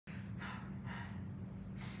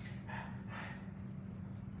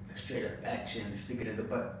Straight up action, stick it in the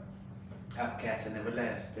butt. Outcast and never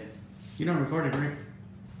last. You don't record it, right?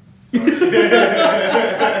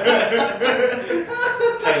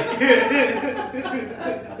 Tight.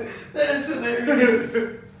 That is hilarious.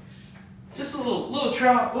 Just a little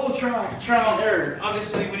trial and error.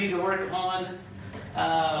 Obviously, we need to work on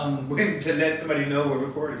When to let somebody know we're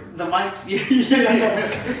recording. the mics.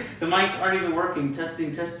 Yeah. The mics aren't even working.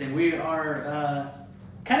 Testing. We are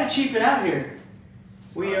kind of cheaping out here.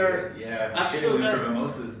 We are. Yeah, I'm we still went got- for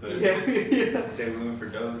mimosas, but Yeah. say we went for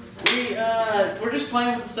those. We're just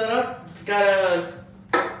playing with the setup. Got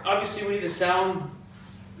obviously we need to sound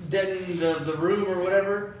deaden the room or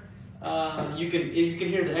whatever. You can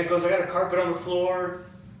hear the echoes. I got a carpet on the floor.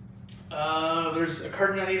 There's a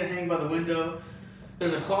curtain I need to hang by the window.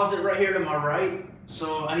 There's a closet right here to my right,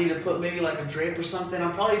 so I need to put maybe like a drape or something.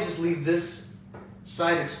 I'll probably just leave this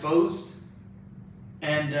side exposed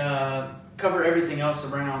and cover everything else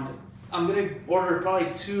around. I'm gonna order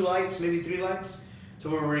probably 2 lights, maybe 3 lights, so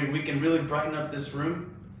where we can really brighten up this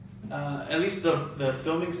room. At least the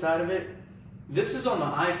filming side of it. This is on the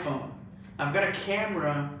iPhone. I've got a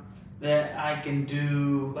camera that I can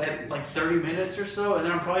do like 30 minutes or so, and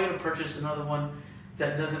then I'm probably gonna purchase another one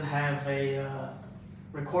that doesn't have a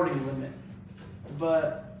recording limit.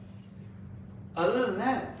 But other than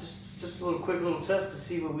that, just a quick little test to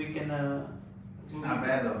see what we can. It's not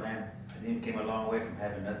bad though, man. I think you came a long way from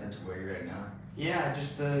having nothing to where you're at now. Yeah,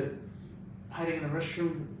 just hiding in the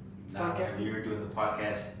restroom. Nah, Podcast? you were doing the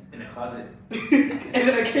podcast in the closet. And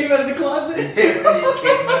then I came out of the closet. You came out of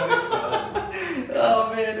the closet.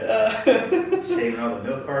 Oh man. Saving all the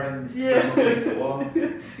milk cartons. Yeah. Put them against the wall.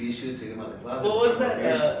 See you shoot, take them out the closet. What was that?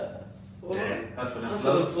 Hustle and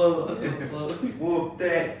flow. Hustle and flow. Whoop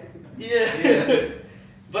that. Yeah.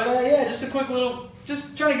 But yeah, just a quick little,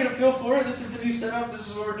 just trying to get a feel for it. This is the new setup. This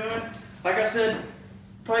is what we're doing. Like I said,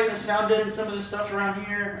 probably gonna sound dead in some of the stuff around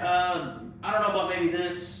here. I don't know about maybe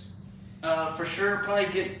this. For sure, probably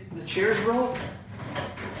get the chairs roll.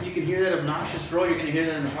 You can hear that obnoxious roll. You're gonna hear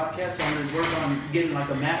that in the podcast. So I'm gonna work on getting like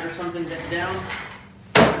a mat or something down.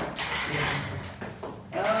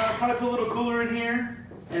 Probably put a little cooler in here,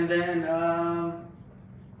 and then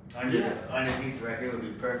Underneath right here would be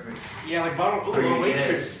perfect. yeah, like bottle. For Ooh, your a waitress.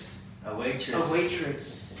 guests. A waitress. A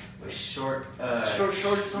waitress. With short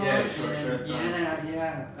shorts on. Yeah, shorts on.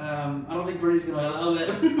 Yeah. I don't think Brittany's gonna allow that.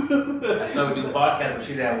 That's why we do podcasts when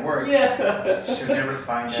she's at work. Yeah. She'll never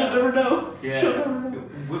find out. She'll never know. Yeah. She'll never know.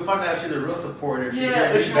 We'll find out she's a real supporter. If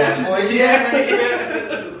Yeah. she's She bad watches- boys.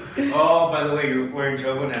 Yeah. Oh, by the way, you're wearing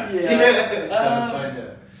trouble now. Yeah. Find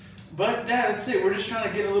out. But yeah, that's it. We're just trying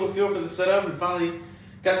to get a little feel for the setup, and finally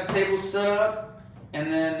got the table set up,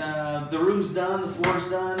 and then the room's done, the floor's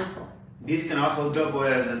done. These can also double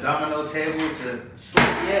as a domino table to.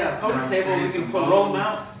 Yeah, poker table. We can roll them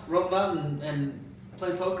out, and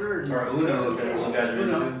play poker. Or Uno, if that's what you guys are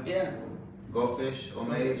Uno, into. yeah. Go fish,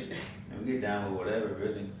 homage. And we get down with whatever,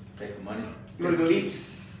 really. Play for money. You wanna Play go for eat? keeps.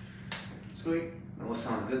 Sweet. And what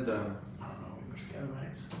sounds good though? I don't know. We were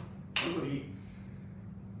scalawags. We'll go eat.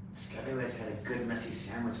 Scallywags had a good messy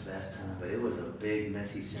sandwich last time, but it was a big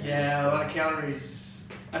messy sandwich. Yeah, a lot of calories.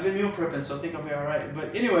 I've been meal prepping, so I think I'll be all right.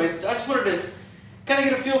 But anyways, I just wanted to kind of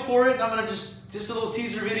get a feel for it. I'm gonna just a little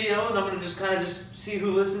teaser video, and I'm gonna just kind of just see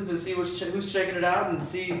who listens and see who's checking it out,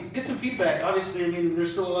 and get some feedback. Obviously, I mean,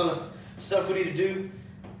 there's still a lot of stuff we need to do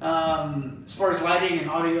as far as lighting and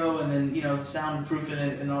audio, and then soundproofing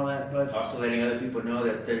it and all that. But Also letting other people know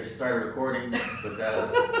that they started recording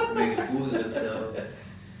without making fools of themselves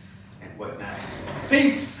and whatnot.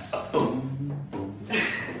 peace. Boom.